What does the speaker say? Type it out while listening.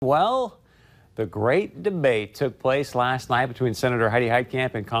Well, the great debate took place last night between Senator Heidi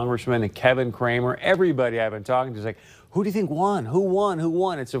Heitkamp and Congressman Kevin Cramer. Everybody I've been talking to is like, who do you think won? Who won? Who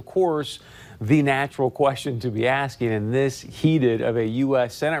won? It's, of course, the natural question to be asking in this heated of a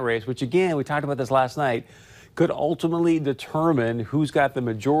U.S. Senate race, which, again, we talked about this last night, could ultimately determine who's got the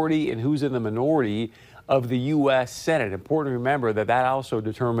majority and who's in the minority of the U.S. Senate. Important to remember that that also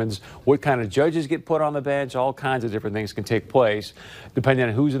determines what kind of judges get put on the bench. All kinds of different things can take place depending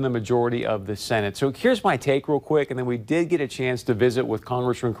on who's in the majority of the Senate. So here's my take real quick, and then we did get a chance to visit with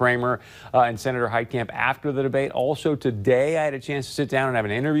Congressman Cramer and Senator Heitkamp after the debate. Also today, I had a chance to sit down and have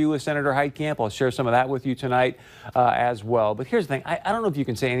an interview with Senator Heitkamp. I'll share some of that with you tonight as well. But here's the thing. I don't know if you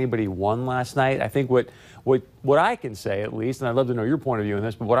can say anybody won last night. I think what I can say, at least, and I'd love to know your point of view on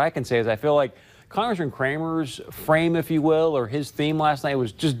this, but what I can say is I feel like Congressman Cramer's frame, if you will, or his theme last night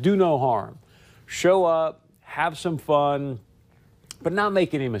was just do no harm. Show up, have some fun, but not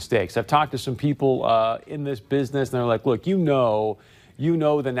make any mistakes. I've talked to some people in this business, and they're like, look, you know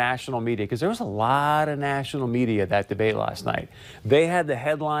the national media, because there was a lot of national media at that debate last night. They had the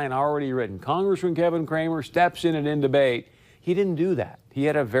headline already written, Congressman Kevin Cramer steps in and in debate. He didn't do that. He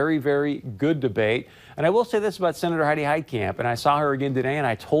had a very, very good debate. And I will say this about Senator Heidi Heitkamp, and I saw her again today, and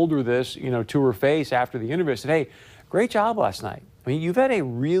I told her this, to her face after the interview. I said, hey, great job last night. I mean, you've had a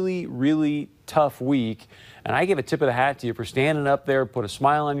really, really tough week, and I give a tip of the hat to you for standing up there, put a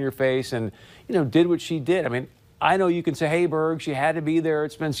smile on your face, and, did what she did. I mean, I know you can say, hey, Berg, she had to be there.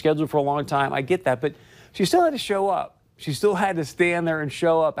 It's been scheduled for a long time. I get that, but she still had to show up. She still had to stand there and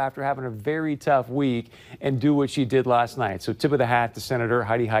show up after having a very tough week and do what she did last night. So tip of the hat to Senator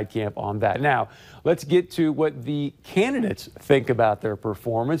Heidi Heitkamp on that. Now, let's get to what the candidates think about their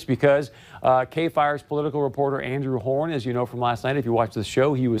performance, because KFIR's political reporter Andrew Horn, as you know from last night, if you watched the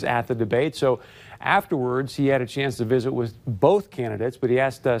show, he was at the debate. So afterwards, he had a chance to visit with both candidates, but he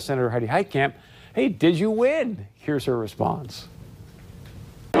asked Senator Heidi Heitkamp, hey, did you win? Here's her response.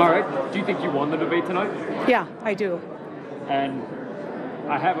 All right. Do you think you won the debate tonight? Yeah, I do. And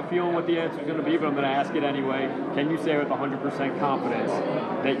I have a feeling what the answer is going to be, but I'm going to ask it anyway. Can you say with 100% confidence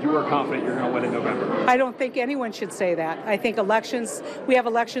that you are confident you're going to win in November? I don't think anyone should say that. I think we have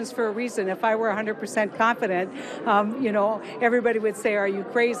elections for a reason. If I were 100% confident, everybody would say, are you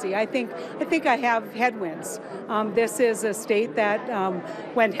crazy? I think I have headwinds. This is a state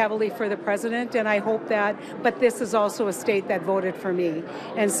that went heavily for the president, and I hope but this is also a state that voted for me.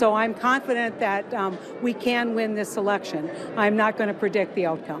 And so I'm confident that we can win this election. I'm not going to predict the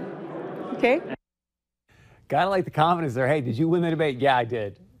outcome. Okay? Gotta like the confidence there. Hey, did you win the debate? Yeah, I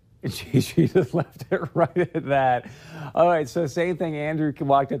did. And she just left it right at that. All right, so same thing. Andrew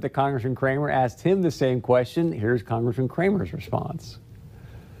walked up to Congressman Cramer, asked him the same question. Here's Congressman Cramer's response.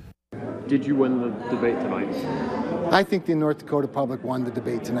 Did you win the debate tonight? I think the North Dakota public won the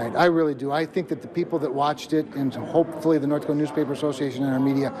debate tonight. I really do. I think that the people that watched it, and hopefully the North Dakota Newspaper Association and our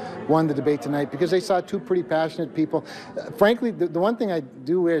media, won the debate tonight because they saw two pretty passionate people. Frankly, the one thing I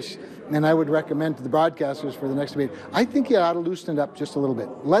do wish, and I would recommend to the broadcasters for the next debate, I think you ought to loosen it up just a little bit.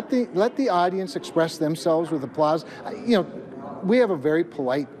 Let the audience express themselves with applause. We have a very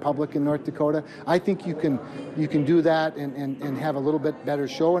polite public in North Dakota. I think you can do that and have a little bit better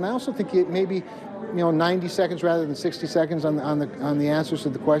show. And I also think maybe 90 seconds rather than 60 seconds on the answers to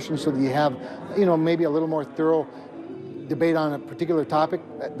the questions, so that you have maybe a little more thorough debate on a particular topic.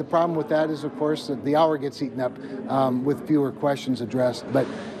 The problem with that is, of course, that the hour gets eaten up with fewer questions addressed. But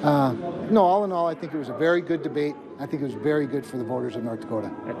no, all in all, I think it was a very good debate. I think it was very good for the voters of North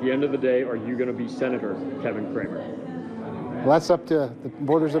Dakota. At the end of the day, are you going to be Senator Kevin Cramer? Well, that's up to the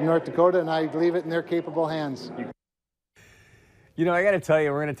voters of North Dakota, and I leave it in their capable hands. I got to tell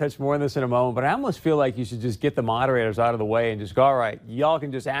you, we're going to touch more on this in a moment, but I almost feel like you should just get the moderators out of the way and just go, all right, y'all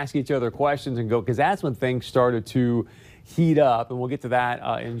can just ask each other questions and go, because that's when things started to heat up, and we'll get to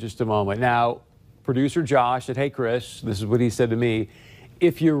that in just a moment. Now, producer Josh said, hey, Chris, this is what he said to me.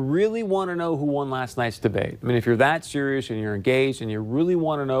 If you really want to know who won last night's debate, if you're that serious and you're engaged and you really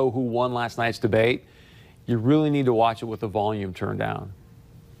want to know who won last night's debate, you really need to watch it with the volume turned down.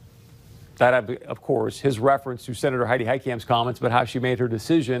 That, of course, his reference to Senator Heidi Heitkamp's comments about how she made her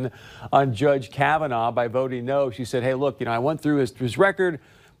decision on Judge Kavanaugh by voting no. She said, hey, look, I went through his record,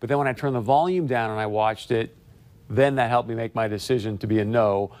 but then when I turned the volume down and I watched it, then that helped me make my decision to be a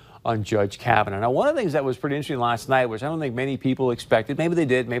no on Judge Kavanaugh. Now, one of the things that was pretty interesting last night, which I don't think many people expected, maybe they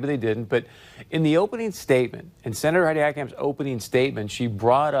did, maybe they didn't, but in the opening statement, in Senator Heidi Heitkamp's opening statement, she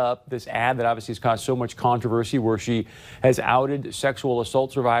brought up this ad that obviously has caused so much controversy, where she has outed sexual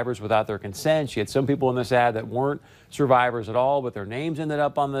assault survivors without their consent. She had some people in this ad that weren't survivors at all, but their names ended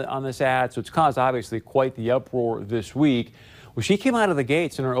up on this ad, so it's caused obviously quite the uproar this week. Well, she came out of the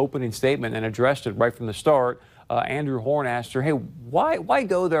gates in her opening statement and addressed it right from the start. Andrew Horn asked her, hey, why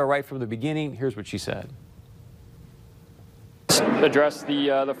go there right from the beginning? Here's what she said. Address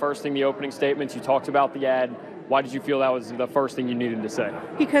the first thing, the opening statements. You talked about the ad. Why did you feel that was the first thing you needed to say?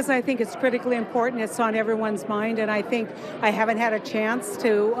 Because I think it's critically important. It's on everyone's mind, and I think I haven't had a chance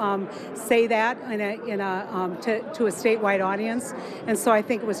to say that to a statewide audience. And so I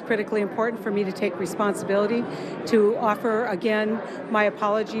think it was critically important for me to take responsibility, to offer again my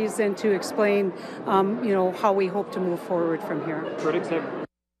apologies, and to explain, how we hope to move forward from here. Critics have.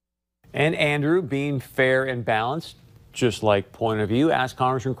 And Andrew, being fair and balanced, just like point of view, asked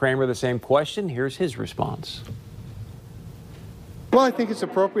Congressman Cramer the same question. Here's his response. Well, I think it's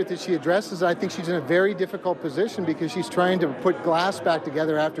appropriate that she addresses it. I think she's in a very difficult position because she's trying to put glass back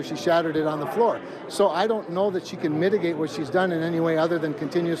together after she shattered it on the floor. So I don't know that she can mitigate what she's done in any way other than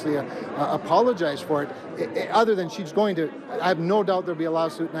continuously apologize for it. Other than she's going to, I have no doubt there'll be a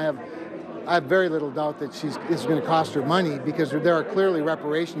lawsuit, and I have very little doubt that this is going to cost her money because there are clearly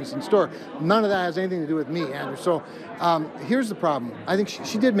reparations in store. None of that has anything to do with me, Andrew. So here's the problem. I think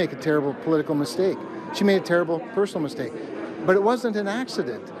she did make a terrible political mistake. She made a terrible personal mistake. But it wasn't an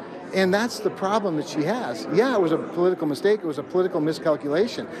accident. And that's the problem that she has. Yeah, it was a political mistake. It was a political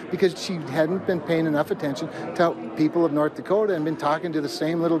miscalculation because she hadn't been paying enough attention to people of North Dakota and been talking to the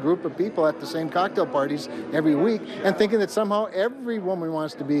same little group of people at the same cocktail parties every week and thinking that somehow every woman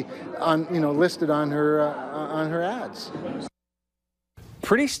wants to be listed on her ads.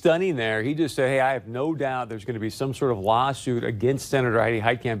 Pretty stunning there. He just said, hey, I have no doubt there's going to be some sort of lawsuit against Senator Heidi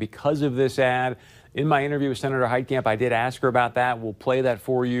Heitkamp because of this ad. In my interview with Senator Heitkamp, I did ask her about that. We'll play that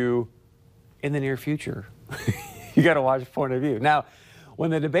for you in the near future. You got to watch point of view. Now, when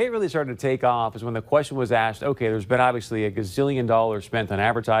the debate really started to take off is when the question was asked, okay, there's been obviously $1 gazillion spent on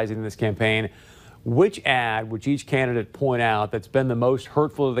advertising in this campaign. Which ad would each candidate point out that's been the most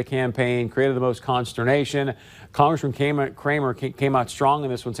hurtful to the campaign, created the most consternation? Congressman Cramer came out strong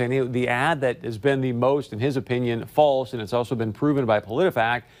in this one, saying the ad that has been the most, in his opinion, false, and it's also been proven by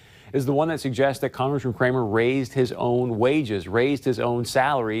PolitiFact, is the one that suggests that Congressman Cramer raised his own wages, raised his own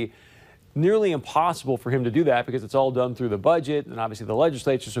salary. Nearly impossible for him to do that because it's all done through the budget and obviously the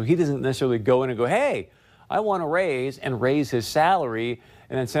legislature, so he doesn't necessarily go in and go, hey, I want to raise his salary.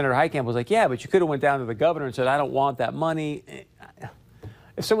 And then Senator Heitkamp was like, yeah, but you could have went down to the governor and said, I don't want that money.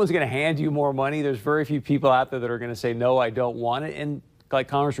 If someone's going to hand you more money, there's very few people out there that are going to say, no, I don't want it. And like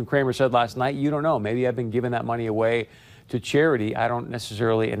Congressman Cramer said last night, you don't know. Maybe I've been giving that money away to charity. I don't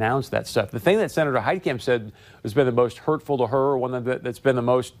necessarily announce that stuff. The thing that Senator Heitkamp said has been the most hurtful to her, one that's been the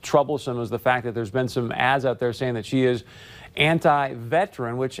most troublesome, is the fact that there's been some ads out there saying that she is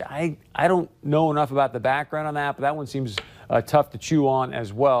anti-veteran, which I don't know enough about the background on that, but that one seems tough to chew on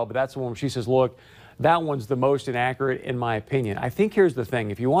as well. But that's the one where she says, look, that one's the most inaccurate in my opinion. I think here's the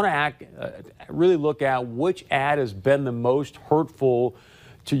thing. If you want to really look at which ad has been the most hurtful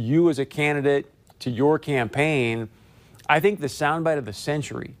to you as a candidate, to your campaign, I think the soundbite of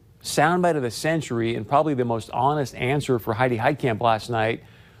the century, and probably the most honest answer for Heidi Heitkamp last night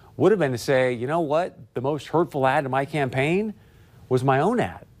would have been to say, you know what, the most hurtful ad to my campaign was my own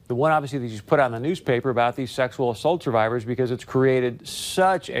ad. The one obviously that you put out in the newspaper about these sexual assault survivors, because it's created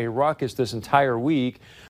such a ruckus this entire week.